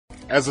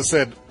as I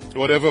said,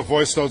 whatever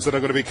voice notes that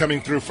are going to be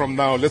coming through from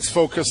now, let's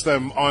focus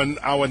them on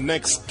our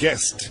next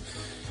guest.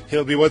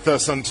 He'll be with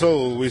us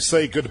until we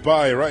say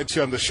goodbye right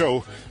here on the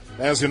show.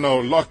 As you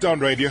know, Lockdown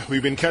Radio,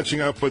 we've been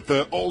catching up with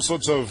all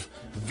sorts of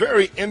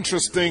very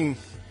interesting,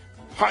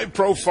 high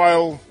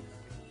profile,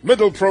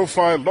 middle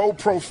profile, low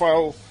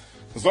profile,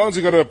 as long as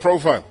you got a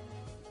profile.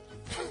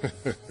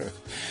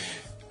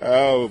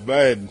 Oh,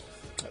 man.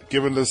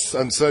 Given this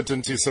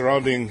uncertainty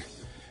surrounding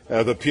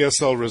the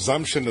PSL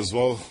resumption as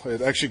well,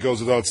 it actually goes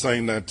without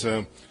saying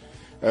that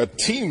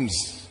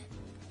teams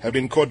have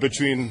been caught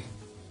between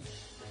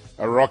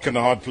a rock and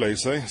a hard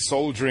place,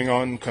 soldiering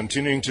on,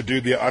 continuing to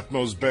do their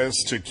utmost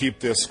best to keep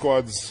their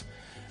squads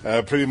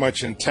pretty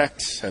much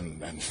intact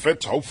and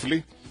fit,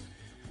 hopefully.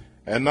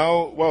 And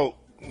now, well,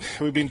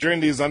 we've been during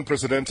these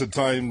unprecedented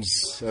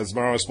times as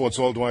Marawa Sports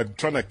Worldwide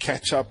trying to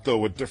catch up, though,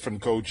 with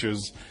different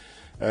coaches.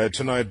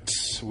 Tonight,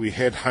 we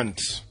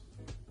headhunt.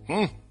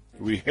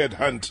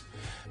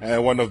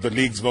 One of the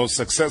league's most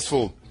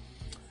successful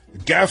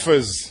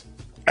gaffers,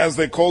 as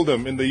they call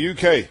them in the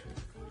UK.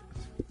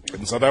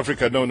 In South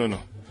Africa, no.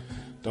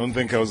 Don't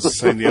think I was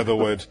saying the other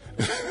word.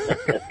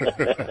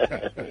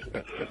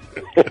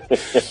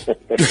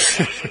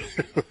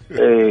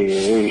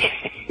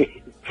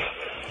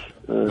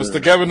 Mr.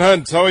 Gavin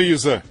Hunt, how are you,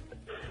 sir?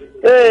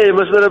 Hey,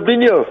 Mr.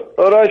 Rabinho.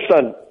 All right,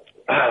 son.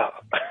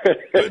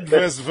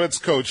 Bidvest Wits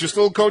coach. You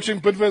still coaching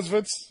Bidvest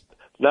Wits?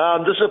 No,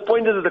 I'm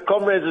disappointed that the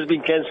Comrades has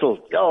been cancelled.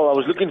 Oh, I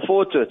was looking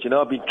forward to it.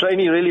 I've been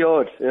training really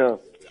hard. Yeah.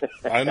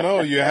 I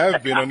know, you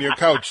have been on your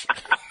couch.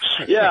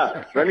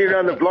 Yeah, running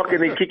around the block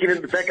and then kicking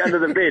it back under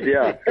the bed,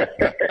 yeah.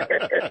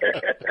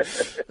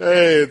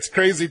 Hey, it's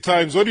crazy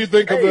times. What do you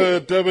think of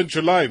the Durban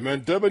July,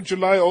 man? Durban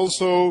July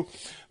also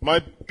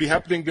might be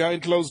happening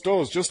behind closed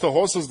doors. Just the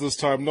horses this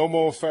time, no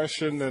more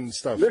fashion and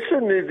stuff.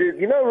 Listen,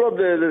 Rob,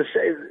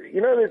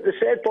 the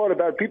sad part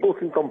about people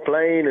can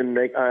complain and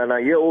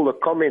I hear all the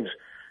comments,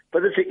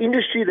 but it's an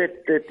industry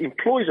that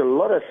employs a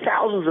lot of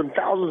thousands and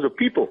thousands of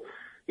people,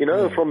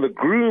 from the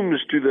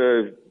grooms to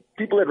the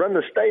people that run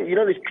the state.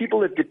 There's people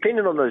that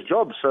dependent on those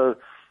jobs. So,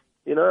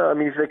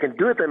 if they can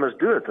do it, they must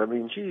do it.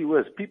 Gee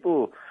whiz,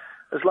 people,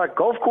 it's like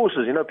golf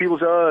courses. People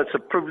say, oh, it's a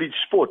privileged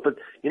sport. But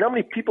you know how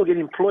many people get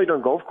employed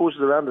on golf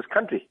courses around this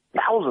country?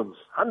 Thousands,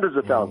 hundreds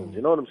of thousands.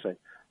 You know what I'm saying?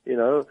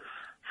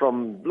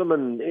 From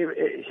Blimmin,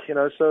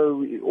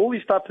 so all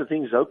these types of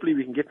things, hopefully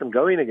we can get them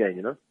going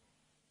again,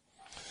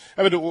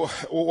 I mean,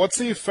 what's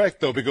the effect,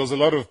 though? Because a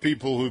lot of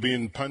people who've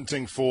been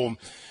punting for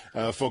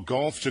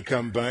golf to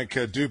come back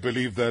do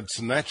believe that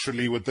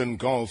naturally within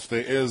golf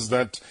there is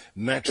that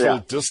natural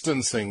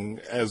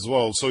distancing as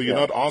well. So you're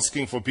not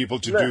asking for people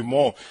to do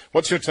more.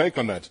 What's your take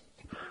on that?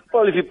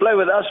 Well, if you play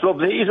with us, Rob,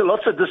 there is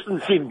lots of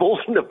distancing,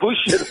 balls in the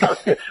bush.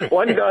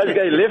 One guy's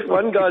going left,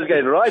 one guy's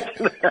going right.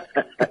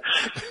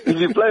 If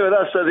you play with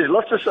us, so there's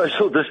lots of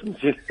social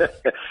distancing.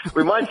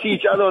 We might see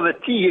each other on the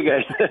tee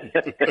again.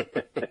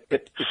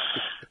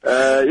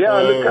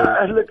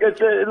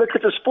 Look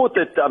at the sport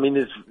that,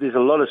 there's a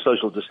lot of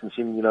social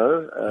distancing,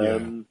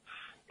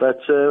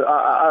 But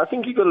I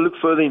think you've got to look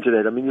further into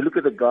that. You look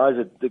at the guys,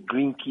 the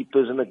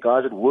greenkeepers and the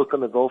guys that work on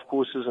the golf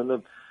courses and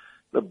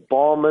the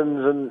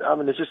barmans and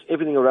it's just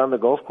everything around the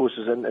golf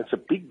courses, and it's a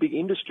big, big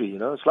industry.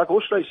 It's like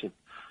horse racing.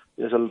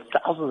 There's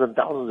thousands and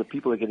thousands of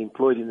people that get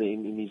employed in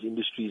these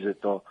industries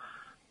that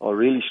are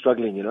really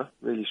struggling.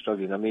 Really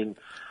struggling.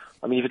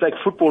 If you take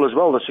football as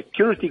well, the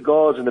security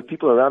guards and the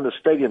people around the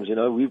stadiums.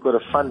 We've got a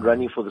fund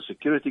running for the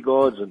security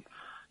guards and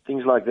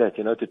things like that.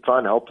 To try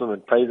and help them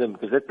and pay them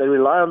because they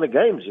rely on the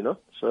games.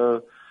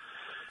 So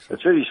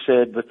it's very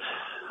sad, but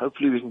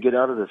hopefully we can get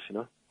out of this.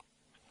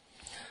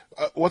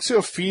 What's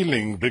your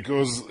feeling?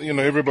 Because,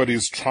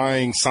 everybody's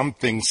trying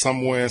something,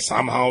 somewhere,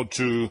 somehow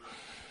to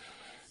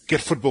get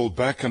football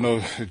back. I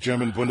know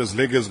German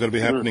Bundesliga is going to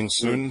be happening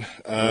soon.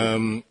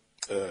 I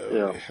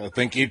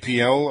think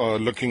EPL are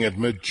looking at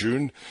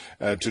mid-June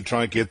to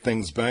try and get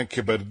things back,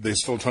 but they're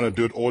still trying to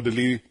do it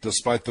orderly,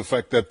 despite the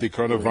fact that the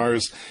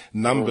coronavirus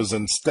numbers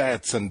and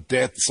stats and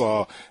deaths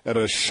are at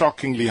a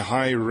shockingly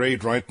high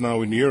rate right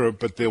now in Europe,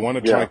 but they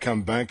want to try and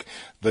come back.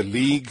 The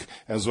league,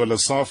 as well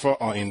as SAFA,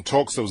 are in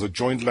talks. There was a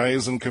joint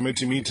liaison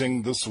committee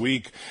meeting this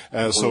week,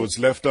 so it's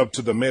left up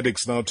to the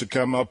medics now to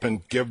come up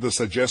and give the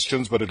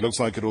suggestions, but it looks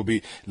like it will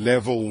be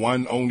level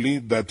 1 only,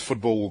 that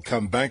football will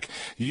come back.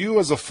 You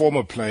as a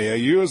former player,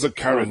 you as a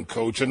current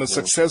coach and a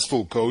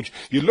successful coach,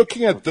 you're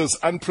looking at this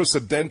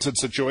unprecedented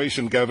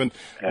situation, Gavin.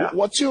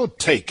 What's your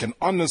take, an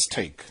honest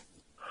take?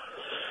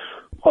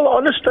 Well,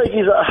 honest take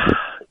is,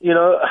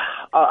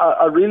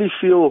 I really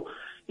feel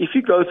if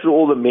you go through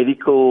all the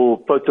medical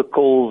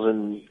protocols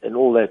and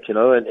all that,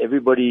 and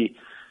everybody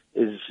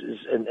is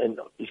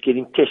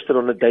getting tested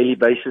on a daily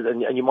basis,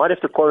 and you might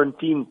have to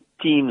quarantine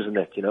teams and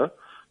that, you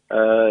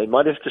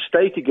might have to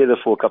stay together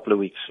for a couple of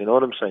weeks, you know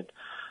what I'm saying?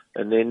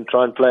 And then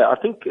try and play. I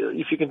think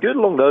if you can do it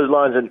along those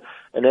lines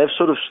and have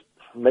sort of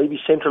maybe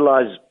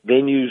centralized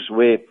venues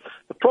where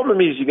the problem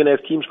is you're going to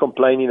have teams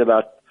complaining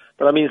about,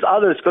 but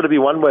it's got to be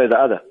one way or the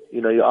other.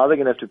 You're either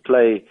going to have to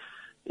play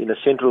in a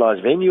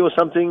centralized venue or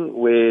something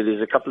where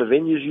there's a couple of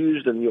venues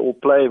used and you all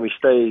play and we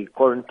stay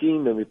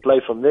quarantined and we play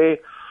from there.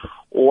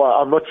 Or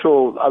I'm not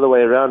sure other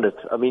way around it.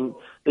 I mean,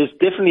 there's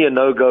definitely a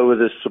no-go with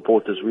the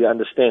supporters. We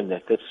understand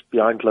that. That's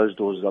behind closed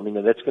doors. I mean,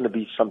 and that's going to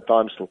be some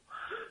time still.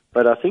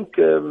 But I think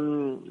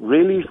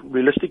really,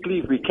 realistically,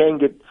 if we can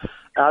get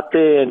out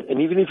there and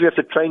even if you have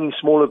to train in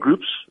smaller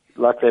groups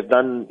like they've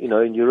done,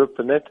 in Europe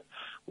and that,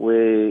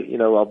 where,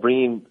 I'll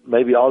bring in,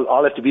 maybe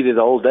I'll have to be there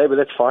the whole day, but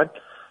that's fine.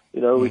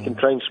 We can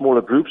train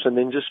smaller groups and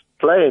then just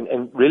play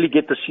and really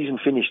get the season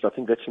finished. I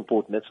think that's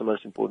important. That's the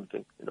most important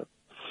thing,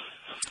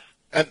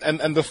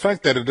 And the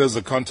fact that it is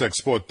a contact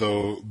sport,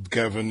 though,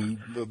 Gavin,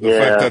 the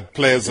fact that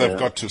players have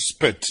got to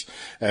spit,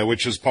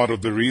 which is part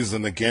of the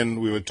reason.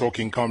 Again, we were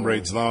talking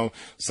comrades now,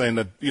 saying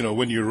that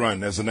when you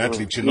run as an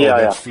athlete,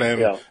 that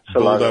phlegm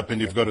build up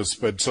and you've got to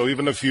spit. So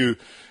even if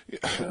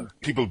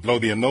people blow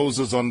their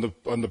noses on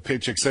the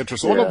pitch, etc.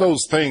 So all of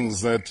those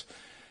things that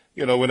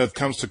when it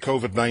comes to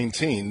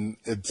COVID-19,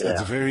 it's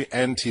very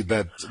anti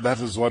that. That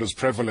is what is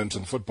prevalent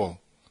in football.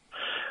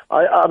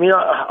 I mean,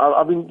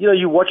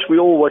 we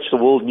all watch the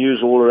world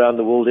news all around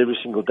the world every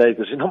single day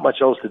because there's not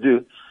much else to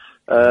do.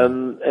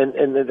 And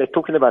they're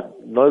talking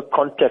about no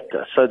contact.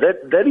 So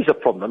that is a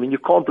problem. I mean, you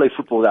can't play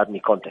football without any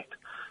contact.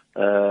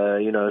 So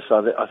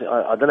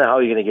I don't know how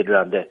you're going to get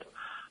around that.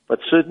 But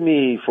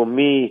certainly for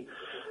me,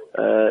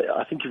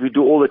 I think if we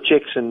do all the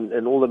checks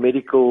and all the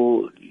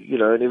medical,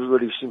 and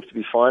everybody seems to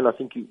be fine, I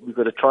think we've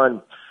got to try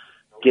and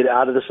get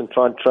out of this and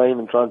try and train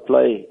and try and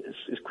play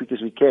as quick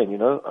as we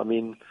can, I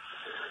mean,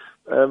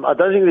 I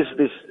don't think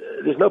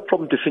there's no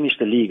problem to finish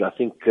the league. I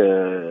think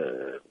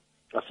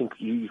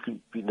you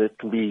can. That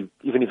can be,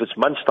 even if it's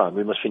months' time.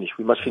 We must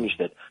finish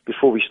that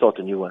before we start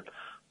a new one.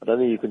 I don't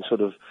think you can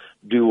sort of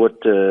do what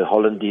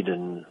Holland did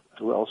and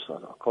who else? I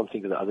can't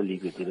think of the other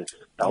league that did it.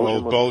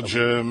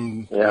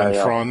 Belgium and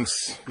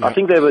France. Yeah. I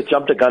think they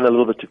jumped the gun a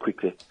little bit too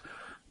quickly.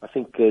 I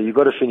think you've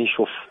got to finish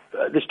off.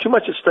 There's too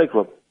much at stake,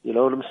 Rob. You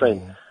know what I'm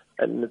saying?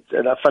 And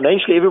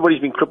financially, everybody's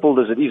been crippled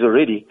as it is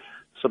already.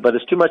 So, but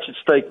there's too much at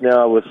stake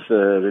now with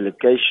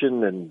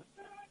relegation and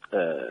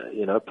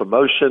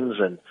promotions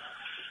and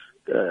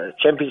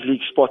Champions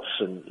League spots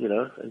and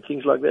and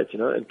things like that.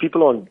 And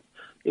people on,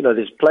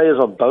 there's players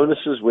on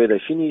bonuses where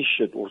they finish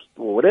it or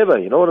whatever.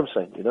 You know what I'm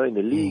saying? In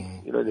the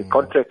league, the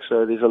contracts.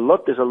 So there's a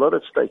lot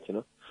at stake.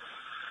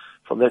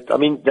 From that, I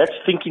mean, that's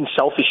thinking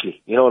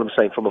selfishly. You know what I'm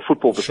saying? From a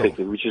football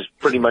perspective, which is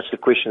pretty much the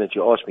question that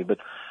you asked me. But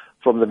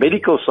from the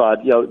medical side,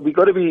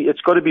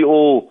 it's got to be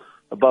all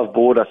above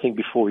board, I think,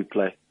 before we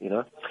play,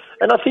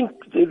 And I think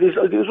there's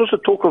also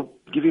talk of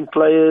giving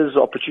players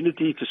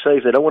opportunity to say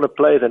if they don't want to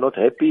play, they're not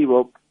happy,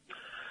 well,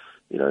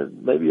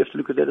 maybe you have to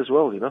look at that as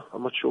well,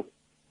 I'm not sure.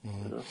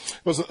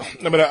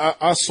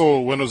 I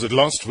saw, when was it,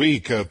 last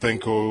week, I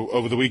think, or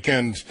over the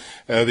weekend,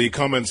 the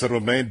comments that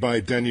were made by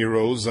Danny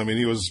Rose. I mean,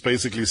 he was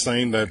basically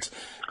saying that,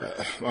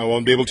 I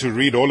won't be able to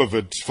read all of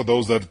it for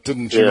those that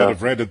didn't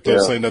have read it, though,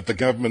 saying that the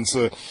government's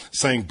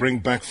saying bring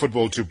back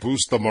football to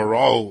boost the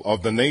morale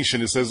of the nation.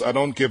 He says, I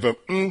don't give a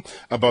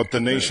about the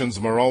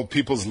nation's morale.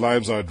 People's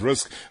lives are at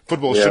risk.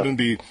 Football shouldn't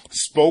be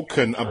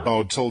spoken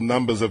about till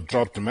numbers have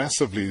dropped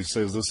massively. He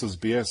says this is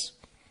BS.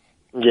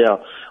 Yeah.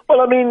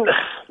 Well, I mean,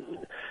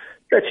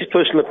 that's his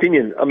personal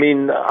opinion. I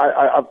mean,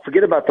 I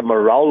forget about the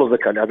morale of the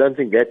country. I don't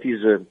think that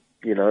is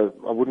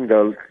I wouldn't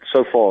go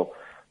so far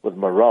with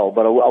morale,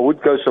 but I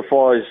would go so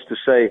far as to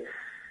say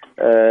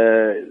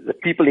the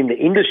people in the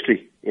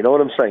industry, you know what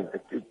I'm saying?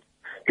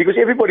 Because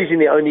everybody's in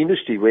their own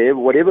industry, where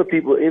whatever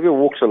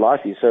walks of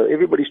life is, so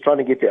everybody's trying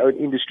to get their own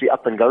industry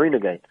up and going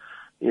again,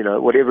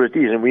 whatever it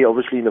is, and we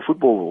obviously in the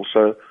football world,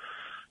 so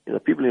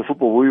people in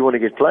football, we want to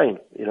get playing,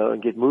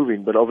 and get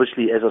moving, but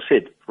obviously, as I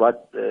said, right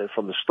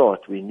from the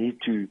start, we need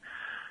to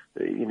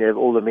have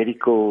all the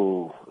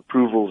medical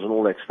approvals and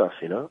all that stuff,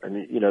 and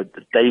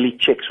the daily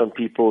checks on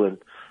people and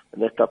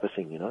that type of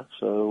thing,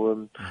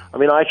 So, I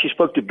mean, I actually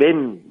spoke to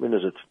Ben, when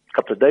was it? A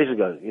couple of days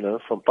ago,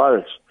 from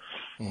Pirates.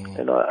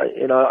 And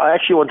I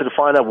actually wanted to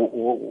find out,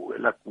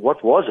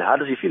 what was it? How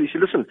does he feel? He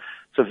said, listen,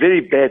 it's a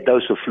very bad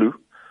dose of flu,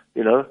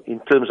 in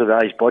terms of how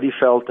his body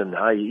felt and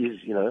how he is,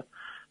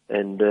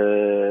 And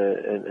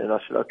I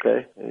said,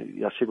 okay.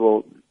 I said,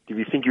 well, do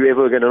you think you're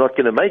ever not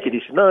going to make it?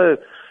 He said, no.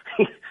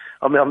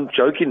 I mean, I'm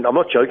joking. I'm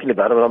not joking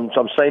about it, but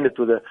I'm saying it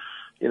with a,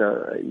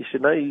 he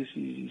said, no,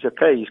 he's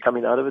okay. He's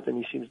coming out of it and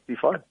he seems to be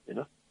fine,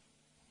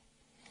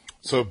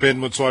 So Ben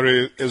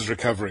Mutswari is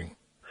recovering?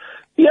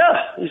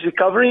 Yeah, he's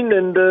recovering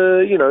and,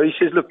 he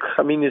says, look,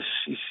 I mean,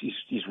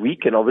 he's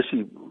weak and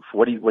obviously for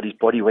what his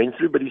body went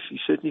through, but he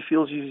certainly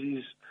feels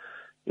he's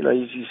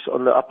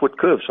on the upward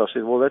curve. So I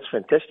said, well, that's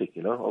fantastic,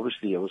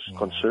 Obviously I was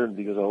concerned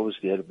because I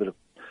obviously had a bit of,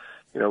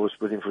 I was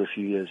with him for a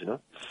few years,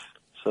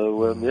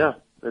 So,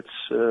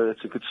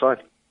 it's a good sign.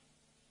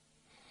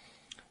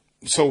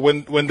 So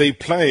when they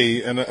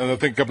play, and I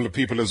think a couple of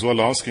people as well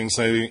asking,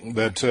 saying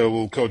that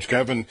will Coach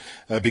Gavin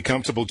be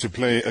comfortable to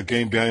play a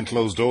game behind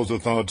closed doors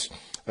without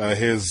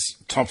his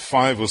top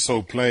 5 or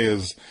so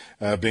players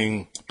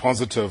being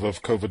positive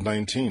of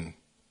COVID-19?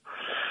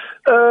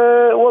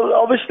 Well,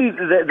 obviously,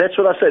 that's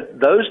what I said.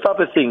 Those type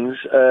of things.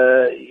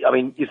 I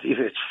mean, if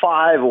it's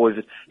 5 or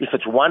if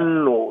it's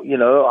 1, or those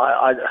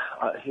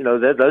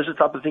are the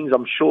type of things.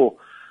 I'm sure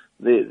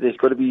there's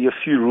got to be a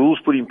few rules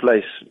put in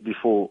place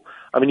before.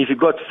 I mean, if you've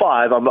got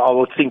 5, I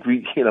would think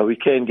we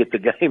can get the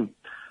game.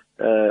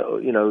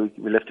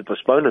 We'll have to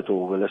postpone it,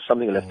 or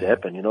something will have to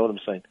happen. You know what I'm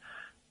saying?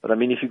 But I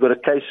mean, if you've got a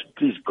case,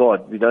 please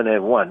God, we don't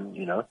have one.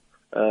 We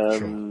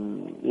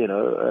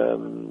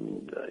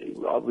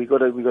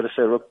got to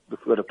say, look,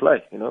 we've got to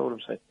play. You know what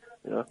I'm saying?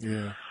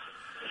 Yeah.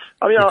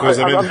 I mean,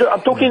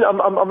 I'm talking. I'm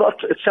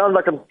not. It sounds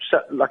like I'm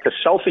like a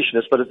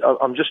selfishness, but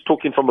I'm just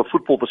talking from a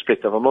football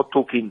perspective. I'm not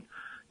talking.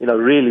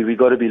 Really, we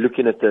got to be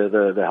looking at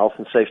the health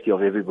and safety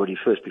of everybody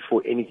first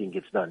before anything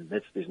gets done.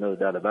 There's no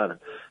doubt about it.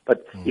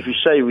 But if you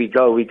say we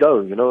go, we go.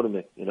 You know what I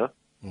mean?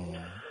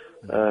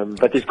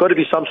 But there's got to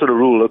be some sort of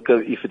rule. Look,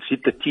 if it's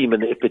hit the team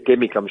and the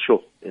epidemic, I'm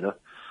sure.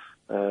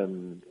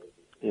 And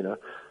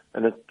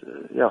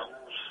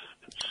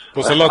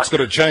Well, so a lot's got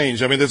to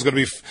change. I mean, there's going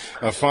to be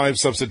 5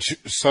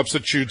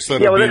 substitutes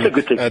that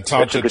have been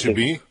touted to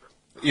be.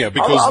 Yeah,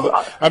 because,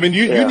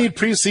 you need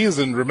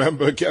pre-season,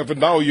 remember, Gavin.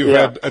 Now you've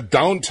had a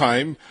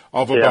downtime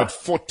of about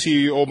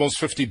 40, almost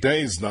 50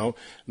 days now.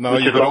 Now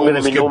you've got to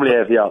almost normally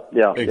have,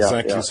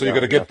 exactly. So you've got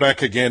to get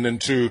back again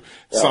into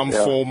some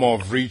form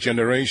of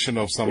regeneration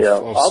of some I've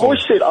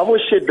always said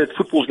that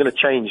football's going to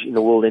change in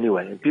the world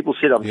anyway. And people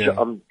said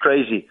I'm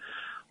crazy.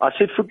 I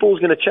said football's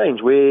going to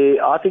change, where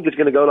I think it's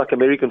going to go like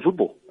American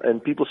football.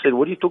 And people said,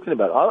 what are you talking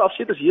about? I've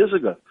said this years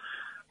ago.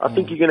 I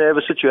think you're going to have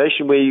a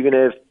situation where you're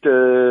going to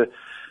have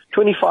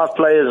 25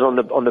 players on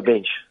the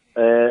bench,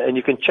 and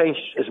you can change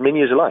as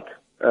many as you like.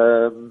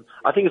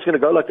 I think it's going to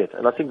go like that,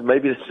 and I think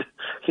maybe this,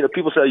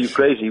 people say, "Are you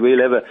crazy?" Where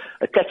you'll have a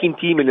attacking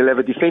team and you'll have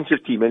a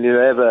defensive team, and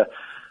you'll have a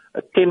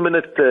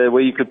 10-minute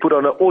where you can put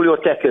on all your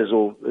attackers,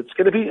 or it's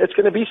going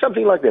to be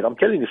something like that. I'm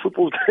telling you,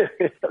 football's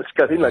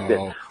going like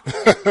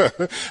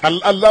that.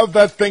 I love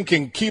that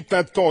thinking. Keep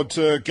that thought,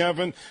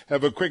 Gavin.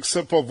 Have a quick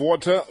sip of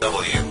water.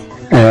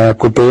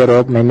 Good day,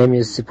 Rob. My name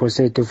is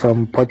Siposetu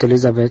from Port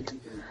Elizabeth.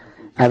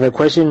 I have a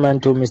question,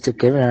 to Mr.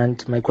 Gavin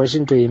Hunt. My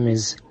question to him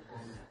is,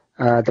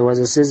 there was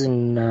a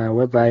season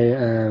whereby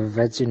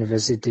Wits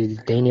University,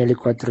 they nearly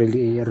got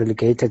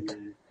relegated.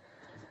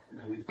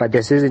 But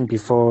the season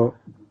before,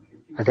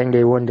 I think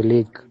they won the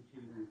league.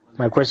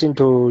 My question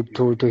to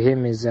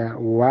him is,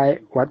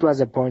 what was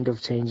the point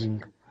of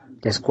changing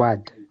the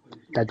squad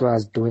that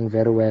was doing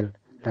very well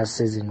last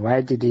season?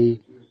 Why did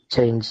he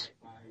change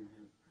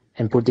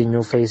and put in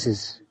new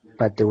faces?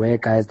 But there were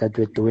guys that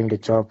were doing the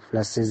job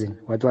last season.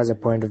 What was the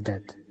point of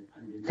that?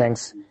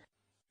 Thanks.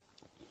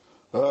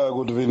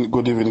 Good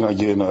evening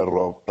again,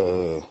 Rob.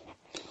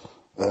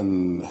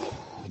 And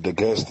the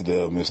guest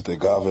there, Mr.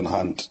 Gavin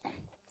Hunt.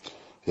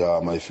 Yeah,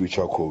 my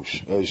future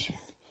coach.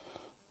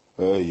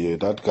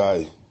 That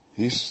guy,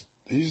 he's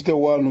the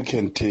one who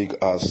can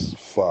take us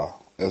far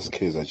as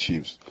Kaizer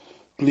Chiefs.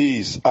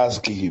 Please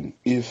ask him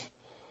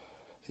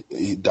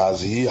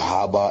does he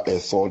harbor a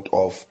thought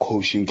of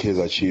coaching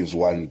Kaizer Chiefs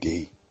one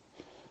day.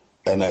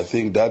 And I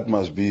think that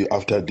must be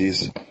after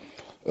this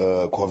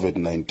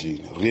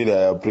COVID-19. Really,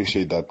 I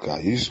appreciate that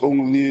guy. He's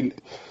only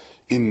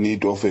in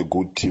need of a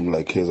good team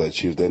like Kaizer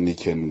Chiefs, then he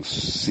can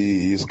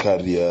see his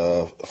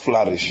career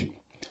flourishing.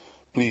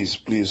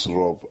 Please,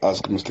 Rob,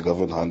 ask Mr.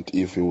 Gavin Hunt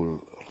if he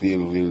will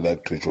really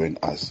like to join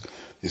us.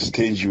 It's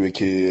Tenjiwe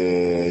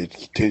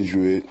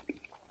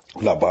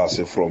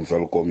Labase from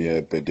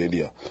Velkomia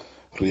Pedelia.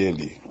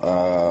 Really,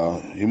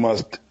 he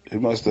must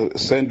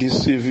send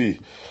his CV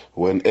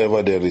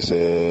whenever there is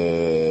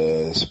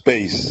a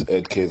space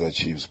at Kaizer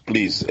Chiefs,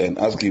 please, and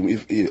ask him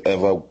if he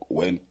ever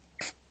went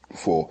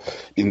for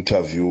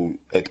interview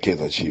at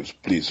Kaizer Chiefs.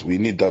 Please, we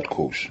need that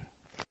coach.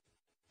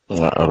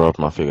 Rob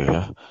Mafika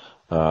here.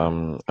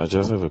 I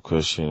just have a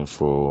question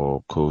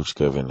for Coach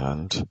Gavin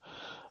Hunt.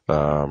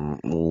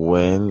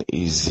 When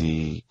is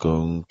he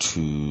going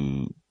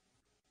to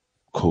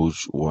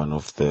coach one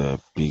of the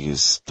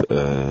biggest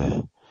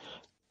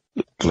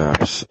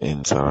clubs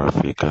in South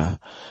Africa?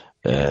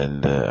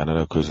 And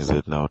another question is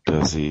that now,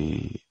 does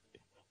he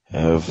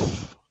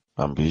have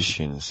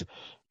ambitions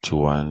to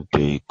one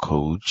day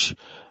coach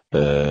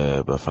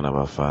Bafana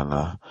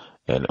Bafana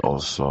and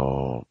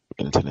also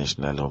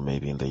international or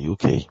maybe in the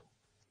UK?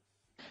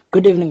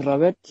 Good evening,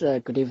 Robert.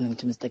 Good evening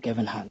to Mr.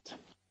 Gavin Hunt.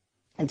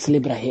 It's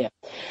Libra here.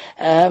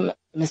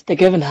 Mr.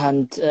 Gavin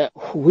Hunt,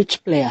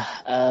 which player,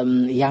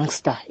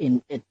 youngster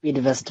at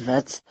Bidvest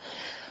Wits,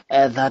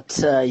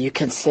 that you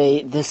can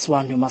say this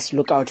one you must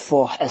look out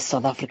for as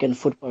South African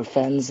football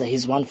fans?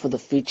 He's one for the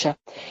future,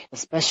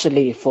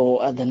 especially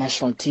for the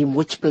national team.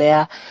 Which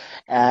player,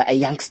 a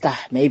youngster,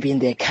 maybe in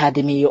the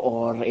academy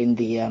or in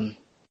the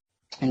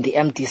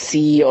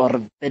MTC or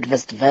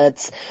Bidvest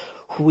Wits,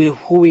 who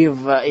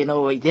we've,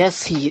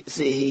 yes,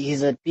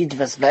 he's a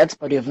Bidvest Wits,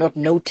 but we have not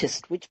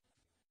noticed which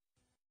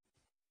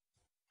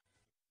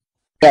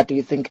do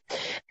you think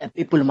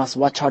people must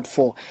watch out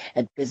for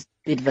at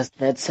Bidvest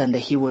Wits, and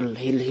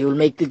he'll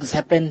make things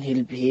happen?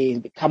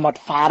 He'll come out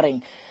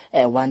firing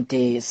one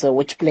day. So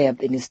which player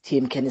in his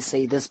team can you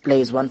say this player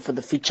is one for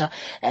the future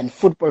and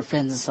football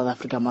fans in South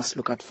Africa must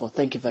look out for?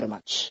 Thank you very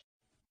much.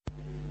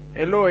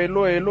 Hello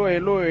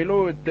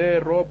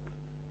there, Rob.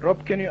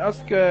 Rob, can you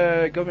ask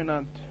Gavin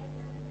Hunt,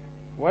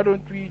 why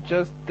don't we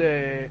just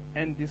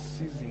end this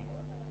season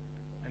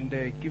and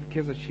give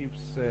Kaizer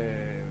Chiefs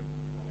a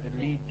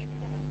league,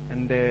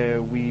 and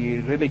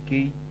we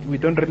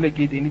don't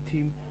relegate any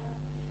team,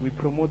 we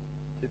promote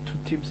the 2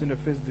 teams in the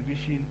first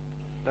division,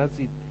 that's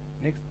it.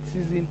 Next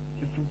season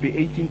it will be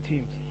 18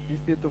 teams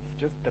instead of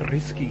just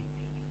risking.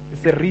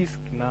 It's a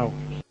risk now.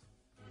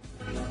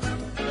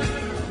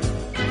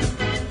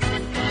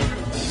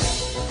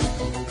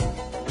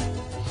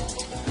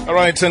 All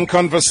right, in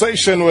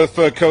conversation with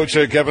Coach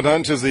Gavin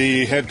Hunt, is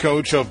the head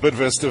coach of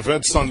Bidvest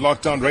Wits on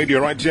Lockdown Radio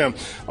right here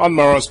on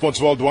Marawa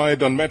Sports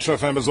Worldwide, on Metro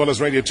FM as well as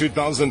Radio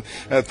 2000.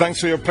 Thanks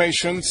for your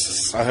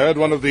patience. I heard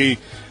one of the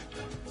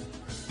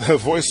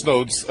voice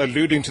notes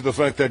alluding to the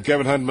fact that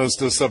Gavin Hunt must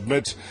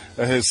submit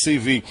his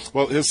CV.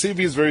 Well, his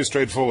CV is very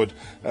straightforward.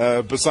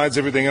 Besides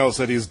everything else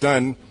that he's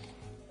done,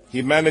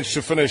 he managed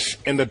to finish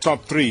in the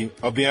top 3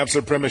 of the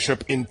Absolute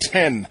Premiership in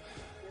 10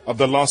 of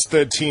the last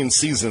 13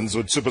 seasons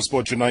with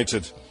SuperSport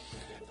United,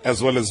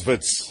 as well as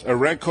Wits, a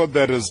record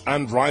that is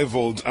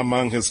unrivaled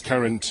among his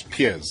current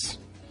peers.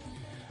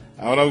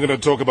 I'm not going to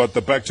talk about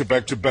the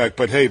back-to-back-to-back,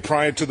 but hey,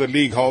 prior to the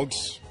league halt,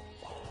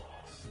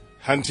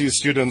 Hunty's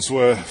students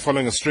were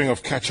following a string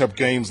of catch-up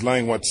games,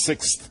 lying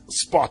 6th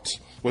spot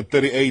with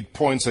 38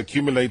 points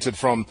accumulated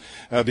from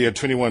their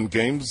 21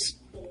 games.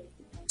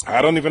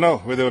 I don't even know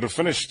where they would have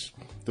finished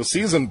the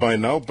season by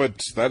now,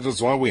 but that is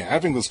why we're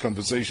having this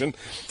conversation.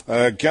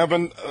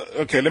 Gavin,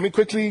 okay, let me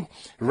quickly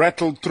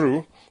rattle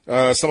through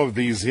some of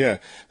these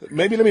here.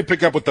 Maybe let me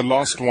pick up with the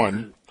last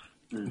one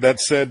that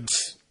said,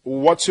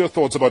 what's your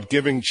thoughts about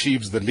giving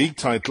Chiefs the league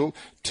title,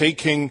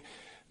 taking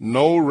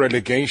no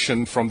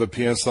relegation from the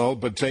PSL,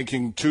 but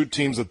taking 2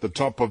 teams at the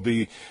top of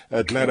the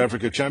Glad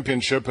Africa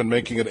Championship and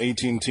making it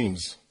 18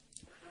 teams?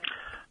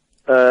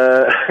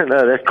 No,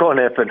 that can't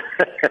happen.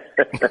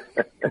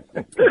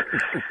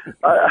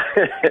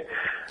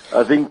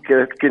 I think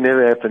it can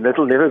never happen.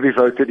 That'll never be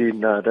voted in.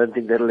 No, I don't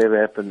think that'll ever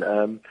happen.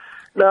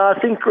 No, I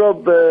think,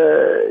 Rob,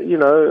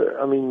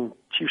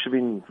 Chiefs have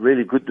been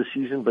really good this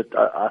season, but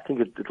I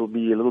think it'll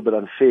be a little bit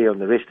unfair on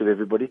the rest of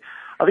everybody.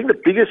 I think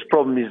the biggest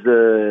problem is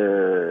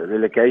the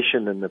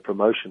relegation and the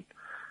promotion.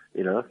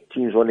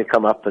 Teams want to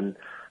come up, and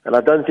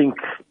I don't think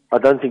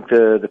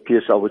the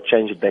PSL would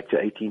change it back to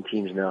 18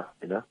 teams now.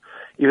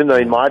 Even though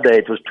in my day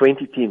it was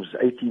 20 teams,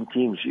 18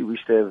 teams, we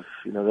used to have,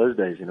 those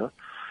days,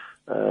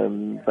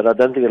 But I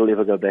don't think it'll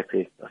ever go back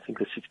there. I think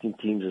the 16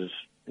 teams is,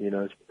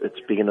 it's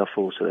big enough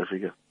for South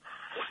Africa.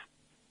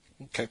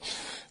 Okay.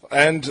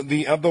 And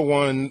the other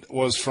one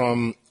was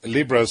from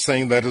Libra,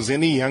 saying that as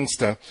any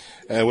youngster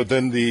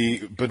within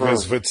the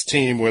Bidvest Wits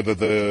team, whether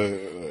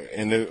the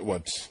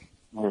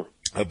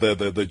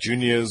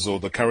juniors or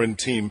the current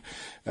team,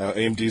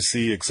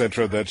 MDC,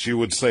 etc., that you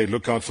would say,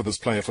 look out for this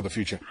player for the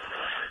future.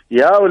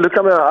 Yeah, well, look,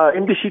 our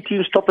NBC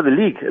team's top of the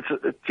league.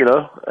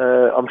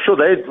 I'm sure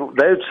they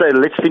would say,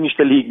 let's finish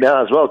the league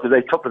now as well, because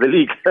they're top of the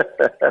league.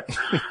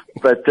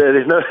 But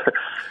there's no,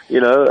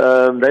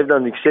 they've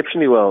done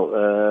exceptionally well.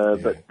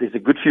 But there's a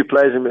good few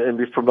players, and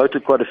we've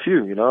promoted quite a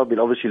few. I've been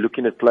obviously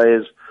looking at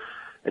players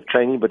at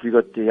training, but we've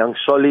got the young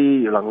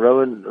Solly, young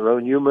Rowan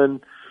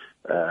Newman.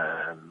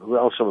 Who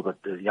else have we got?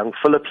 The young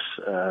Phillips.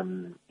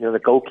 The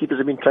goalkeepers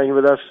have been training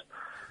with us.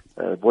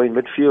 Boy in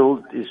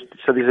midfield.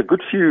 So there's a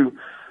good few.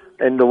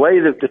 And the way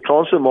that the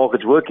transfer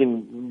market's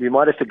working, we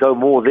might have to go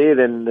more there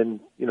than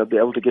be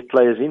able to get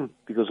players in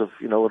because of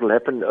what will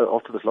happen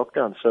after this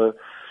lockdown. So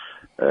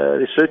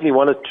there's certainly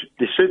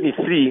there's certainly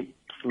 3,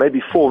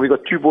 maybe 4. We've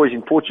got 2 boys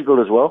in Portugal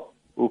as well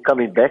who are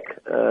coming back.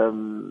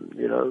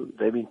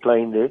 They've been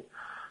playing there,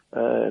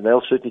 and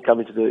they'll certainly come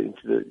into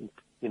the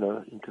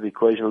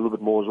equation a little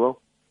bit more as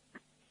well.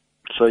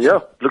 So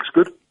yeah, looks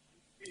good.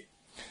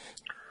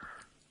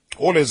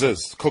 All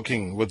is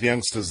cooking with the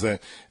youngsters there.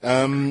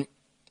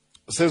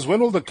 Says, when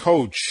will the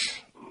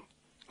coach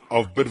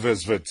of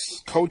Bidvest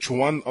Wits coach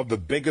one of the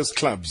biggest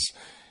clubs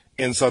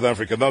in South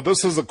Africa? Now,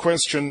 this is a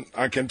question,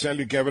 I can tell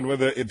you, Gavin,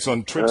 whether it's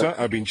on Twitter.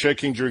 I've been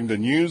checking during the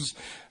news.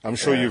 I'm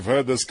sure you've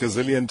heard this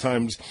gazillion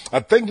times.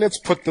 I think let's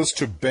put this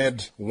to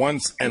bed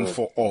once and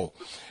for all.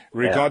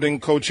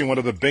 Regarding coaching one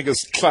of the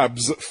biggest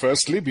clubs,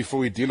 firstly, before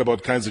we deal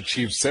about Kaizer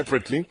Chiefs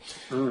separately,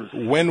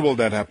 when will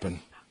that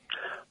happen?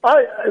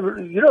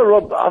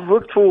 Rob, I've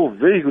worked for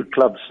very good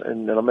clubs,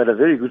 and I'm at a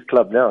very good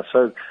club now.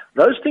 So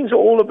those things are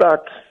all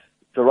about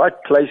the right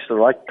place, the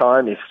right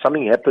time. If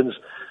something happens,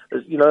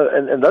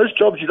 and those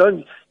jobs you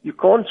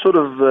can't sort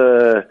of,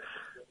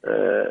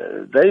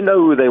 they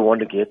know who they want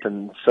to get,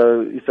 and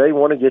so if they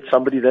want to get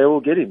somebody, they will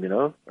get him.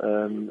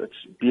 It's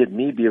be it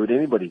me, be it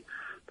anybody.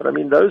 But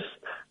those,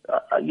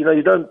 you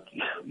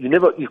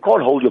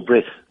can't hold your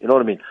breath. You know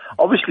what I mean?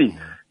 Obviously,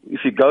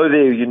 if you go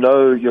there,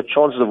 your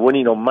chances of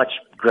winning are much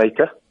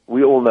greater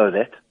We all know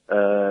that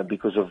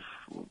because of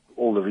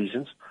all the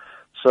reasons.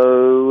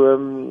 So,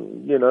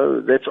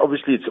 that's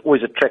obviously, it's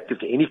always attractive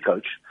to any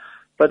coach.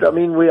 But, I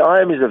mean, where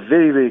I am is a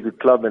very, very good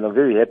club, and I'm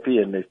very happy,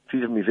 and they've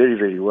treated me very,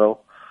 very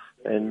well.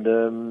 And,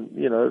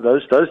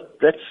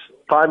 that's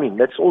timing.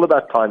 That's all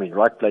about timing.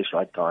 Right place,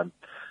 right time.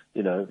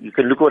 You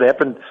can look what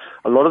happened.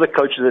 A lot of the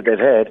coaches that they've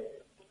had,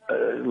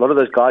 a lot of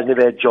those guys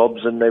never had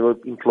jobs, and they were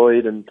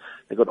employed, and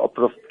they got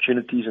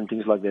opportunities and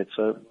things like that.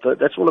 So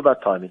that's all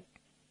about timing.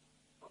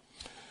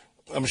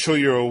 I'm sure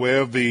you're aware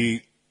of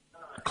the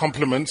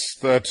compliments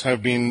that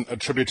have been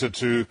attributed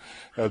to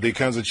the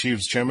Kaizer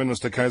Chiefs chairman,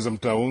 Mr. Kaizer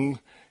Mtaung,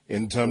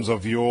 in terms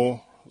of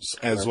your,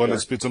 as well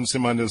as Pitso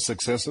Msimanda's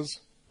successes?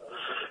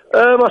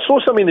 I saw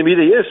some in the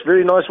media, yes,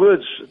 very nice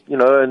words,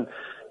 and,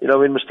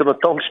 when Mr.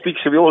 Mtaung speaks,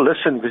 we all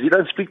listen, because he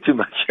don't speak too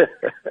much.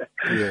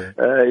 Yeah.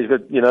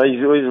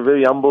 He's always a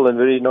very humble and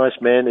very nice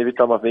man every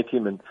time I've met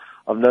him, and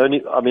I've known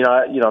him,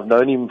 I've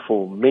known him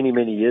for many,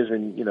 many years,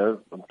 and,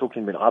 I'm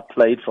talking when I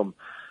played from,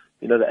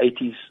 the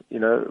 80s,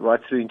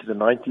 right through into the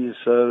 90s.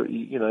 So,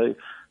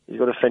 he's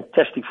got a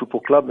fantastic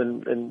football club,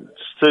 and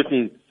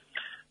certainly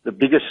the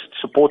biggest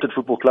supported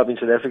football club in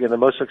South Africa and the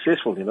most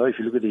successful, if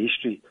you look at the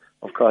history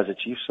of Kaizer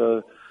Chiefs.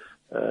 So,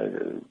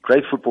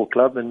 great football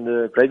club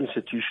and great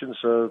institution.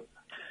 So,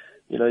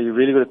 you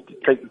really got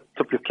to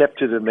tip your cap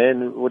to the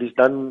man, what he's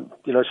done,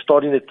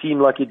 starting a team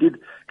like he did,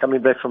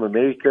 coming back from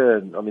America.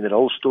 And, that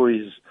whole story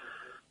is,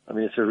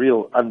 it's a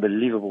real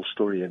unbelievable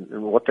story.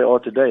 And what they are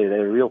today,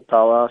 they're a real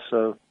powerhouse.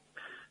 So,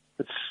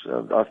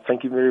 I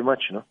thank you very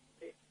much,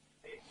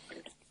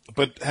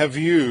 But have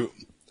you,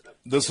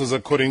 this was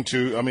according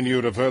to, you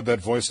would have heard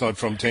that voice note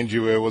from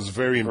Tenji, where it was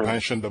very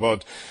impassioned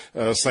about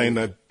saying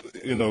that,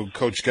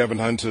 Coach Gavin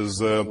Hunt is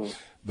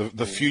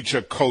the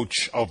future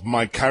coach of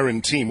my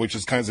current team, which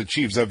is Kaizer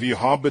Chiefs. Have you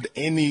harbored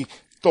any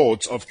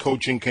thoughts of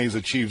coaching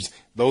Kaizer Chiefs?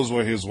 Those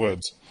were his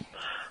words.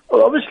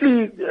 Well,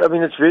 obviously,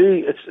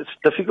 it's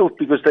difficult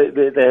because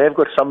they have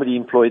got somebody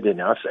employed there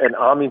now, and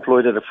I'm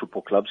employed at a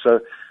football club. So,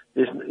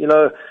 there's,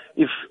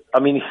 if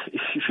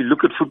you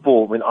look at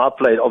football, when I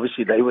played,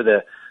 obviously they were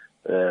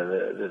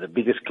the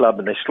biggest club,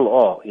 and they still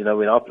are,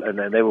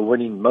 and they were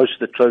winning most of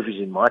the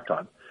trophies in my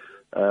time.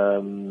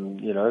 So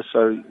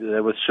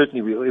they were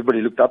certainly,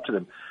 everybody looked up to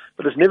them.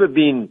 But it's never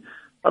been,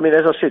 as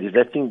I said,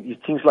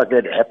 if things like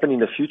that happen in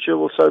the future,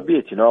 well, so be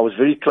it. I was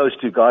very close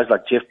to guys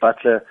like Jeff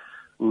Butler,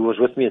 who was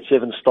with me at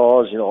Seven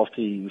Stars,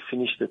 after he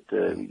finished it,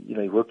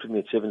 he worked with me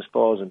at Seven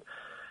Stars,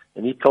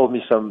 and he told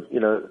me some,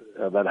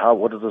 about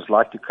what it was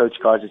like to coach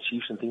Kaizer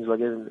Chiefs and things like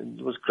that. And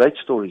it was great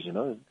stories,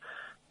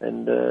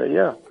 And,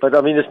 but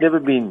it's never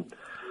been,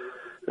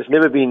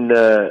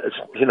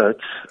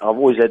 I've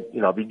always had,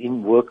 I've been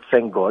in work,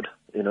 thank God,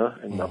 and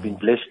I've been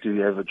blessed to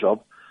have a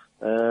job.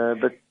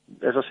 But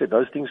as I said,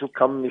 those things will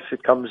come. If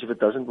it comes, if it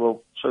doesn't,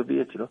 well, so be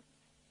it,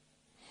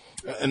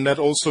 And that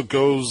also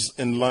goes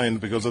in line,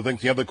 because I think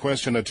the other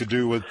question had to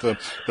do with the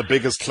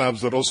biggest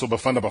clubs, but also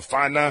Bafana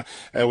Bafana,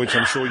 which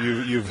I'm sure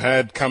you've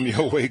had come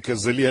your way a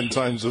gazillion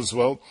times as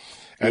well.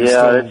 And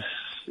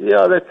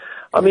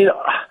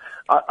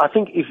I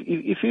think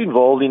if you're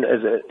involved in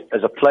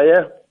as a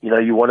player,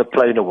 you want to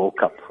play in a World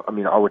Cup.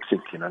 I would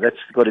think, that's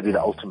got to be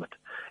the ultimate.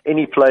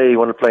 Any player you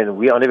want to play in.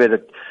 We never had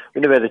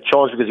a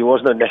chance because there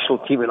was no national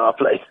team when I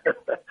played.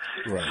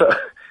 Right. So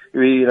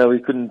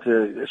we couldn't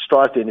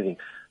strive to anything.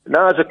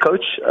 Now, as a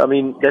coach,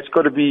 that's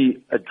got to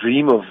be a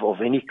dream of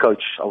any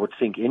coach, I would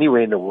think,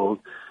 anywhere in the world,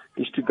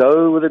 is to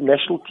go with a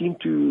national team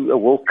to a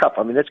World Cup.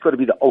 That's got to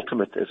be the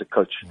ultimate as a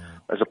coach.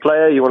 As a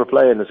player, you want to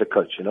play, and as a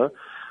coach,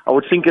 I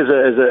would think as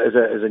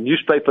a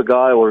newspaper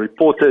guy or a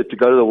reporter to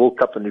go to the World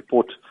Cup and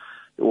report,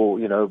 or,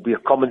 be a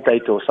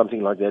commentator or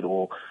something like that,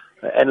 or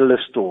an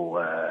analyst or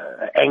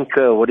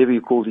anchor, or whatever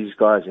you call these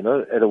guys,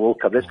 at a World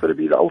Cup. That's got to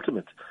be the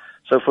ultimate.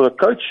 So for a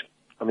coach,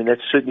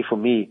 that's certainly for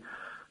me,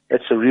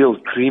 that's a real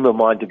dream of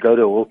mine, to go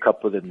to a World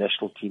Cup with a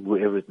national team,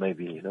 wherever it may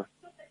be,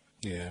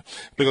 Yeah,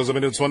 because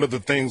it's one of the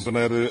things when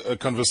I had a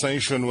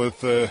conversation with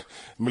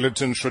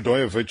Milutin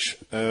Shradojevic,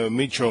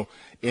 Micho,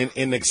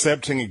 in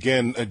accepting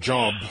again a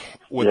job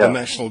with the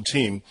national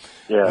team,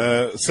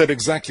 said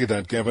exactly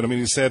that, Gavin.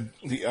 He said,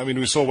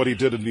 we saw what he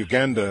did in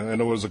Uganda,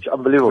 and it was a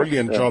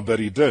brilliant job that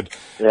he did.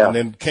 Yeah. And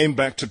then came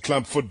back to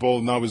club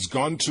football. Now he's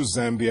gone to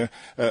Zambia,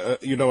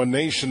 a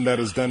nation that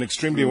has done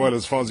extremely well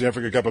as far as the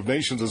Africa Cup of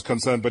Nations is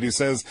concerned. But he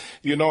says,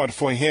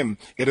 for him,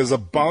 it is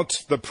about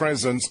the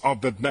presence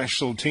of the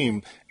national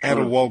team at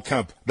a World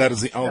Cup. That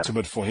is the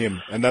ultimate for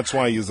him, and that's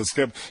why he's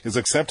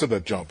accepted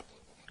that job.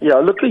 Yeah,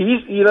 look,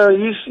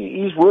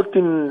 he's worked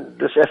in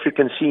this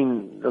African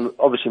scene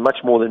obviously much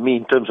more than me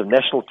in terms of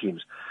national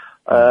teams.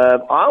 I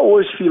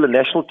always feel a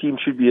national team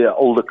should be an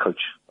older coach.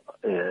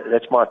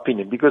 That's my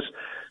opinion, because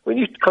when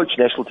you coach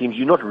national teams,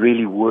 you're not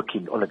really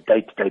working on a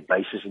day-to-day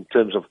basis in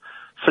terms of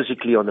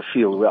physically on the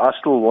field. Where I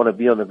still want to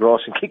be on the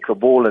grass and kick the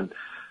ball and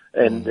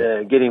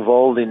get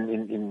involved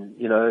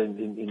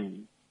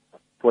in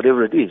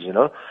whatever it is,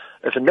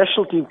 As a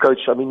national team coach,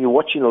 you're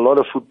watching a lot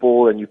of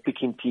football and you're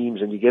picking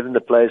teams and you're giving the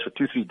players for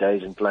 2-3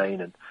 days and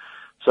playing. And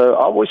So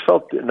I always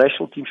felt the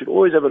national team should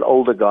always have an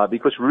older guy,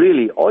 because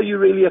really, are you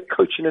really a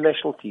coach in a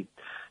national team?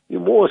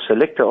 You're more a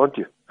selector, aren't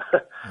you?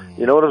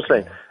 You know what I'm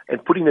saying?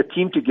 And putting the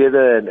team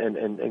together and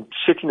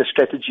setting a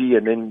strategy,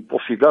 and then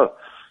off you go.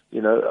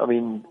 You know, I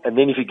mean, and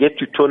then if you get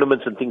to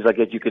tournaments and things like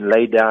that, you can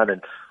lay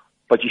down,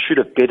 but you should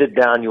have bedded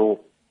down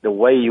the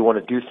way you want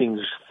to do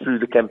things through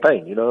the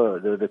campaign, you know,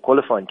 the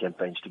qualifying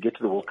campaigns to get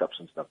to the World Cups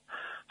and stuff.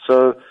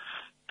 So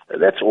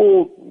that's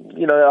all,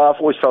 you know, I've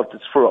always felt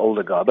it's for an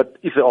older guy. But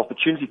if the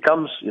opportunity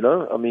comes, you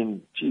know, I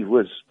mean, gee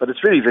whiz. But it's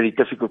very, very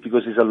difficult,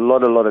 because there's a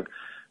lot of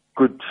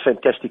good,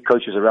 fantastic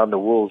coaches around the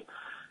world.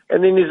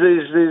 And then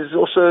there's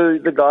also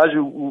the guys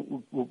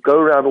who go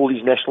around all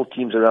these national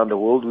teams around the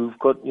world who've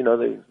got, you know,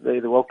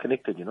 they're well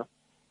connected, you know.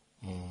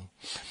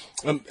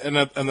 And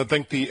I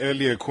think the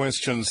earlier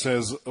question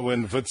says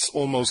when Wits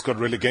almost got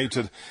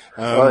relegated.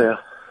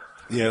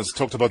 Yes,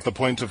 talked about the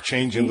point of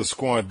changing the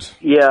squad.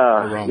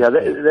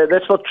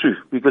 That's not true,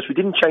 because we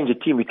didn't change the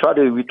team. We try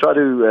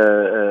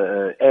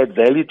to add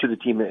value to the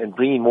team and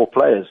bring in more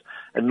players.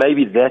 And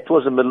maybe that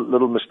was a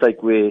little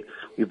mistake, where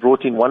we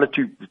brought in one or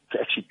two,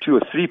 actually 2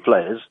 or 3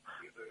 players.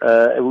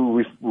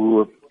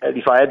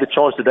 If I had the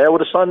chance today, I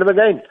would have signed them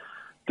again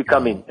to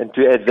come in and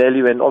to add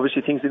value. And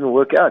obviously things didn't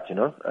work out, you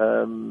know.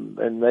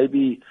 And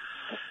maybe,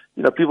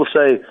 you know, people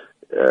say,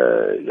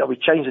 we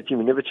changed the team.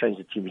 We never changed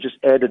the team. We just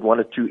added 1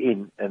 or 2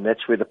 in, and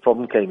that's where the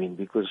problem came in,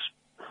 because,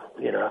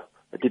 you know,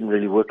 it didn't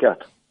really work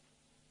out.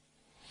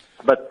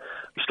 But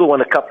we still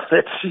won a cup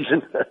that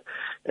season,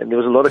 and there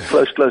was a lot of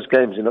close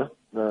games, you know.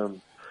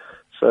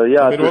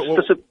 It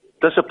was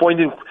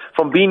disappointing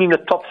from being in the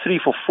top 3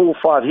 for 4 or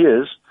 5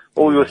 years.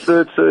 Or we were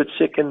third,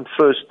 second,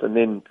 first, and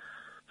then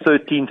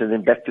 13th, and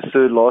then back to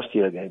third last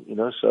year again, you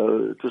know.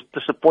 So it was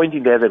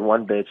disappointing to have that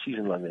one bad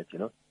season like that, you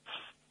know.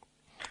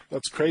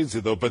 That's crazy,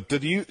 though. But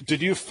did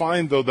you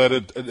find, though, that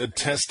it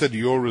tested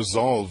your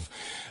resolve,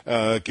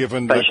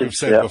 given, like we've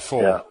said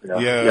before?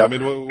 I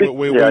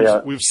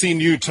mean, we've seen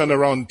you turn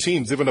around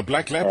teams. Even the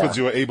Black Leopards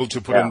you were able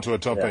to put into a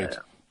top 8.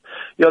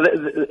 You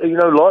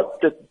know,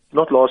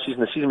 not last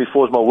season, the season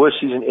before was my worst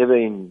season ever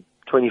in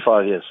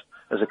 25 years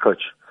as a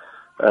coach.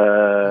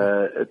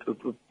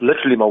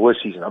 Literally my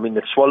worst season. I mean,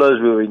 the Swallows,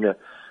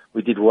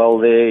 we did well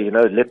there, you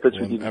know. Leopards,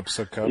 we did,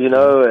 you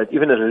know,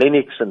 even at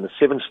Lennox and the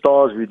 7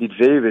 Stars, we did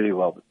very, very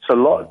well. So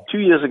 2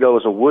 years ago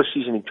was the worst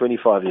season in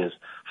 25 years.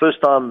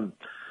 First time,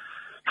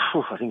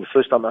 I think the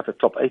first time out of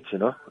top 8, you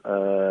know.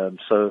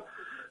 So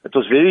it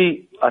was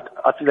very,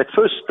 I think the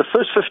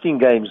first 15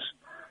 games,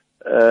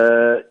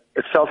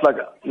 it felt like,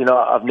 you know,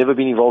 I've never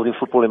been involved in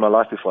football in my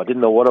life before. I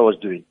didn't know what I was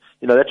doing.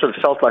 You know, that's what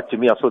it felt like to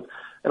me. I thought,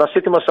 and I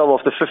said to myself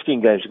after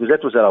 15 games, because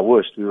that was at our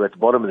worst, we were at the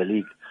bottom of the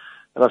league,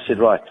 and I said,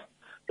 right,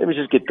 let me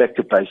just get back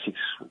to basics.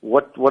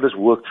 What has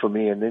worked for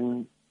me? And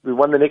then we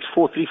won the next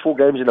 4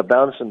 games in a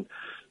bounce, and,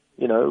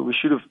 you know, we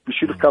should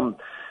have come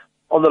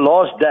on the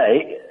last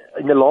day.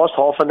 In the last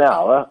half an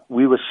hour,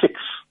 we were 6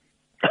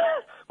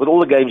 with all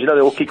the games. You know,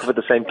 they all kick off at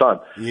the same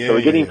time. So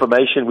we get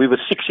information. We were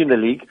 6 in the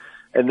league,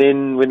 and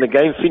then when the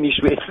game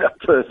finished, we ended up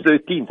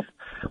 13th.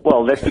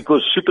 Well, that's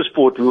because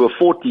SuperSport, who were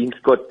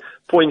 14th, got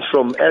points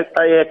from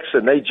Ajax,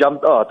 and they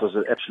jumped. Oh, it was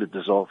an absolute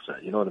disaster.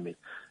 You know what I mean?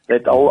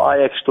 That whole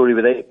Ajax story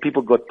where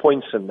people got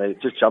points and they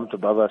just jumped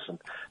above us, and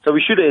so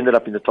we should have ended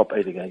up in the top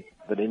 8 again.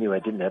 But anyway,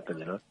 it didn't happen,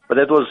 you know. But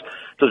it was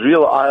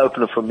real eye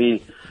opener for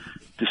me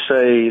to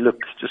say, look,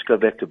 just go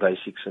back to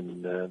basics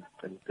and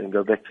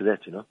go back to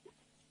that, you know.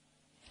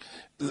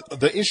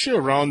 The issue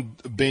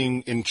around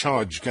being in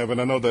charge, Gavin,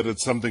 I know that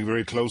it's something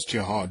very close to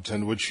your heart,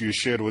 and which you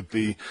shared with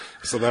the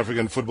South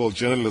African Football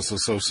Journalists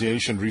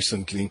Association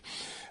recently,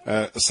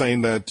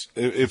 saying that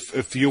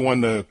if you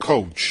want to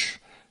coach,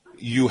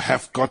 you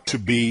have got to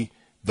be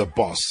the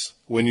boss.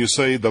 When you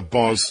say the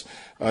boss,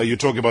 you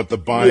talk about the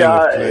buying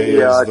of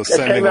players, the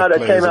selling of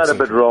players. It came out a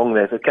bit wrong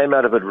there. It came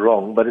out a bit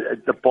wrong, but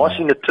the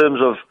bossing in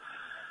terms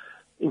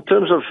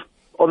of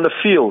on the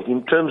field,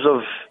 in terms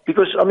of,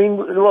 because I mean,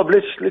 Rob,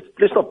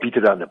 let's not beat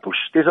around the bush.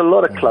 There's a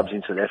lot of clubs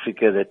in South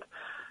Africa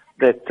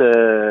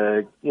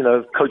that you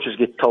know, coaches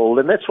get told,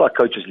 and that's why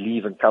coaches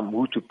leave and come,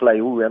 who to play,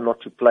 who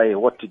not to play,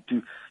 what to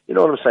do. You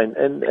know what I'm saying?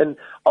 And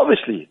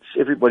obviously, it's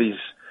everybody's.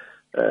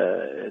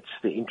 It's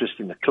the interest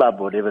in the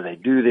club, whatever they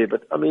do there.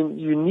 But I mean,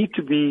 you need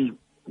to be,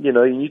 you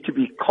know, you need to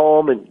be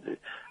calm,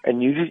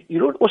 and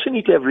you also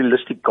need to have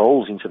realistic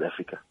goals in South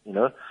Africa. You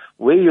know,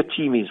 where your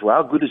team is, well,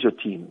 how good is your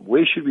team?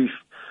 What should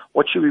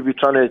we be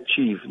trying to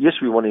achieve? Yes,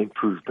 we want to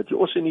improve, but you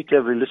also need to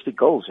have realistic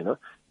goals. You know,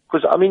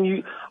 because I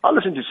mean, I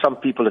listen to some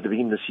people at the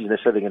beginning of the season. They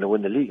say they're going to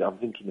win the league. I'm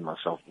thinking to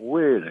myself,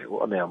 where are they?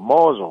 Are they on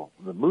Mars or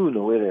the moon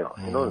or where they are?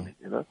 You know what I mean?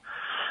 You know,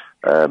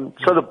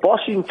 so the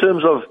boss in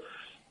terms of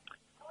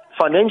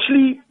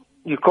financially,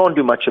 you can't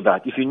do much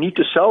about. If you need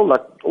to sell,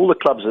 like all the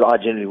clubs that I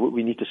generally,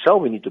 we need to sell,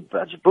 we need to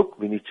budget book,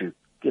 we need to,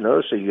 you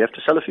know, so you have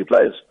to sell a few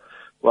players.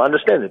 Well, I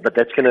understand it, but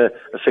that's going to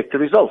affect the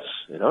results,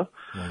 you know.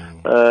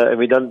 And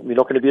we're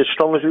not going to be as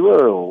strong as we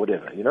were or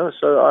whatever, you know.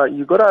 So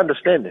you've got to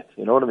understand it,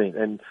 you know what I mean?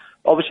 And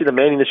obviously the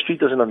man in the street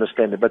doesn't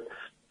understand it, but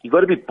you've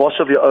got to be boss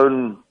of your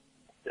own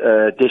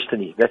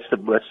destiny. That's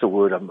the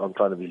word I'm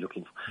trying to be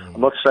looking for.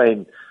 I'm not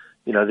saying,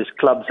 there's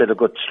clubs that have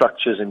got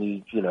structures and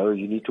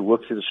you need to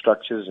work through the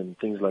structures and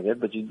things like that,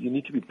 but you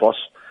need to be boss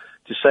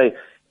to say,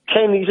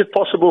 is it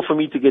possible for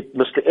me to get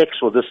Mr.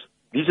 X or this?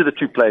 These are the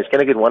two players. Can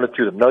I get one or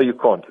two of them? No, you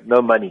can't.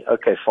 No money.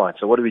 Okay, fine.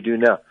 So what do we do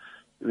now?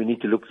 We need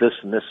to look this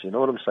and this. You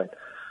know what I'm saying?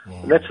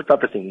 And that's the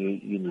type of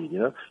thing you need.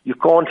 You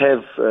can't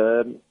have.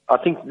 I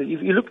think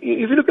if you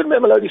look at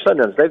Mamelodi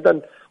Sundowns, they've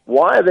done.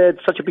 Why are they had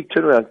such a big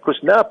turnaround?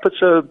 Because now it puts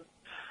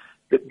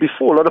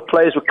before a lot of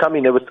players were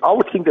coming. I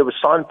would think they would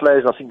sign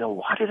players. And I think, no,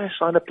 why did they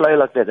sign a player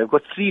like that? They've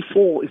got 3,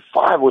 4,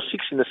 5, or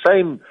 6 in the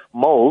same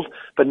mold,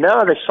 but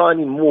now they're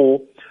signing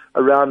more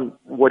around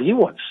what he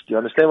wants. Do you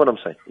understand what I'm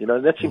saying?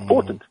 That's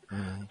important.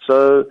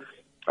 So,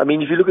 I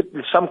mean, if you look at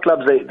some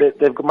clubs,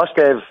 they must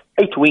have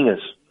 8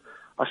 wingers.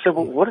 I said,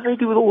 well, what do they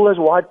do with all those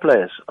wide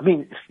players? I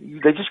mean,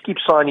 they just keep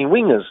signing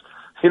wingers.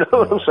 You know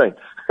what I'm saying?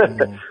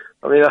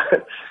 I mean,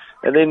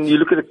 and then you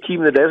look at a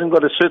team that hasn't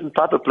got a certain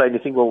type of player, and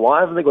you think, well,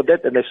 why haven't they got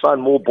that? And they sign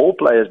more ball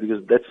players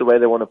because that's the way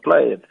they want to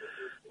play.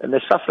 And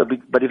they suffer.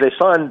 But if they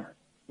sign,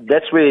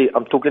 that's where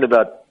I'm talking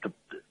about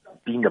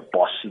being the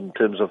boss in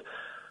terms of,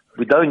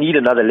 we don't need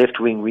another left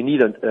wing. We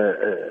need a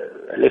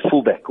left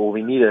fullback, or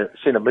we need a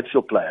centre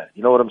midfield player.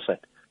 You know what I'm saying?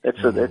 That's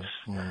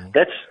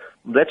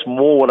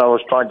more what I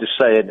was trying to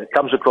say, and it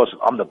comes across,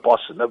 I'm the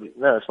boss. And nobody,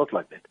 no, it's not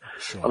like that.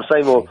 Sure, I'm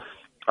saying, well,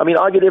 I mean,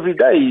 I get every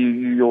day,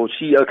 your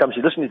CEO comes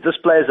and says, listen, this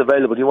player's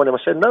available. Do you want him?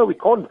 I said, no, we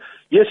can't.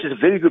 Yes, he's a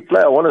very good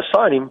player. I want to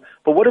sign him,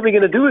 but what are we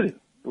going to do with him?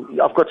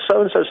 I've got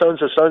so-and-so,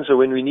 so-and-so, so-and-so.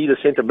 When we need a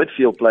centre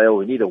midfield player, or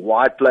we need a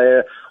wide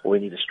player, or we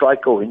need a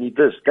striker, or we need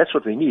this. That's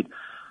what we need.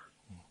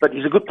 But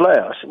he's a good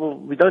player. I said, well,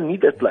 we don't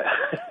need that player.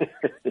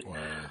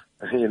 Wow.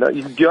 Do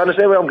you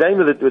understand where I'm going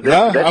with it?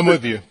 I'm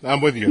with you.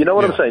 You know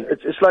what I'm saying?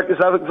 It's like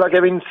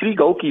having 3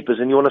 goalkeepers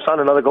and you want to sign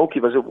another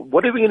goalkeeper. I said,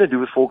 what are we going to do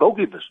with 4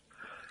 goalkeepers?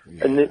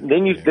 Yeah, and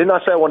then I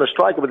say I want a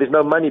striker, but there's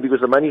no money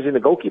because the money's in the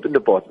goalkeeping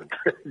department.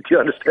 Do you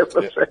understand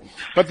what I'm saying?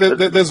 But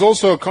there's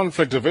also a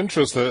conflict of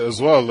interest as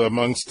well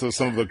amongst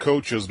some of the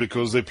coaches,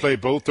 because they play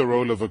both the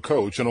role of a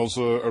coach and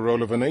also a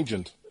role of an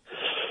agent.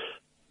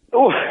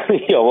 Oh,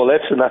 yeah, well,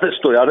 that's another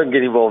story. I don't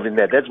get involved in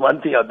that. That's one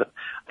thing.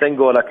 Thank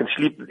God I can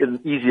sleep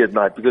easy at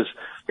night, because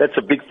that's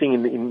a big thing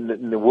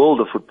in the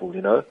world of football,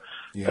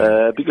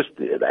 Yeah. Because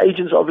the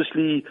agents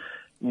obviously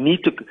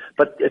need to,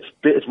 but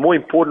it's more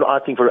important, I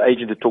think, for an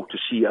agent to talk to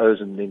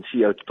CEOs and then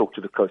CEO to talk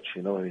to the coach,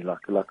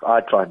 like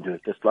I try and do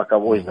it. That's like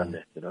I've always done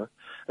that,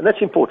 And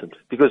that's important,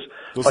 because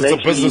it's a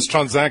business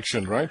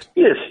transaction, right?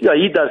 Yes, yeah,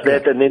 he does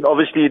that, and then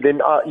obviously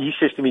he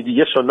says to me,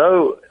 yes or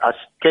no,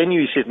 can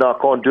you? He says, no, I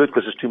can't do it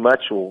because it's too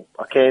much, or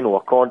I can,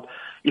 or I can't.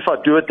 If I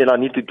do it, then I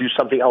need to do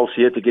something else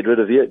here to get rid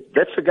of it.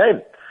 That's the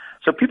game.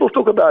 So people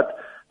talk about,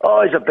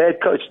 he's a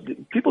bad coach.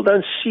 People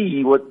don't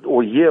see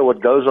or hear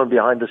what goes on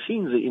behind the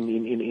scenes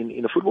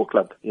in a football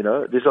club.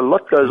 There's a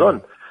lot goes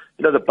on.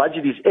 The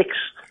budget is X.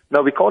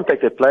 No, we can't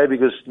take that player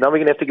because now we're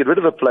going to have to get rid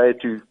of a player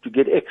to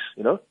get X.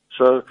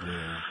 So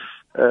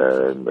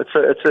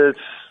it's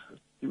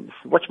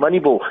watch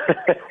Moneyball.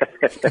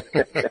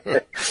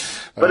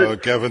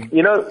 But Gavin,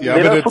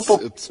 football,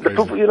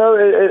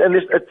 and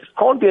it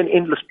can't be an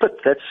endless pit.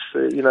 That's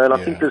and I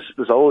think this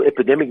whole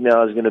epidemic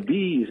now is going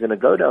to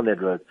go down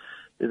that road.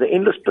 The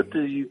endless pit.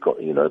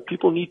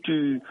 People need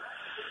to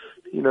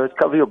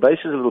cover your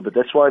bases a little bit.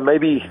 That's why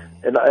maybe,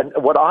 and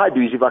what I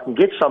do is, if I can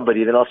get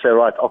somebody, then I'll say,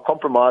 right, I'll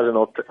compromise and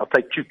I'll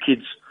take 2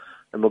 kids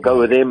and we'll go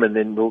with them, and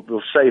then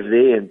we'll save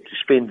there and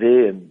spend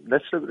there, and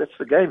that's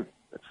the game.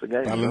 That's the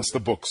game. Balance the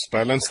books,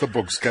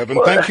 Gavin.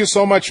 Well, thank you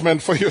so much, man,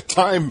 for your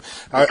time.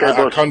 I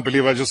can't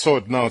believe I just saw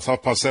it now. It's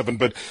 7:30,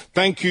 but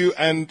thank you,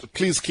 and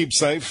please keep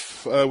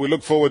safe. We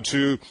look forward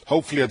to,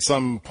 hopefully at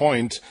some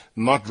point,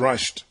 not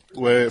rushed,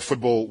 where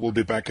football will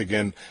be back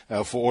again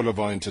for all of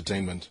our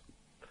entertainment.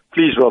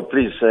 Please, Rob,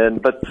 please.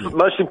 But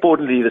most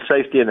importantly, the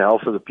safety and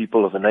health of the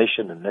people of the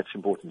nation, and that's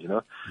important,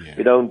 Yeah.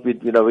 We don't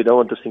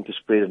want this thing to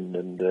spread,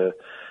 and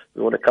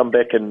we want to come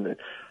back, and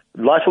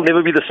life will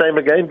never be the same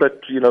again,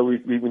 but,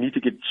 we need to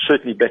get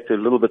certainly back to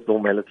a little bit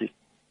normality.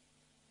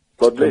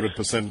 God bless.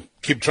 100%.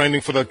 Keep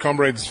training for that,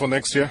 comrades, for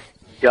next year.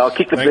 Yeah, I'll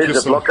kick the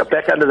block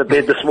back under the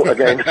bed this morning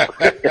again.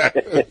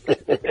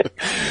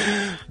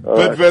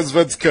 Bidvest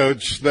Wits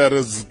coach, that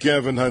is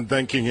Gavin Hunt.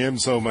 Thanking him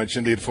so much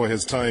indeed for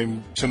his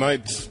time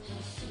tonight.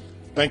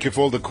 Thank you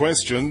for all the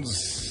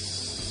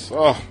questions.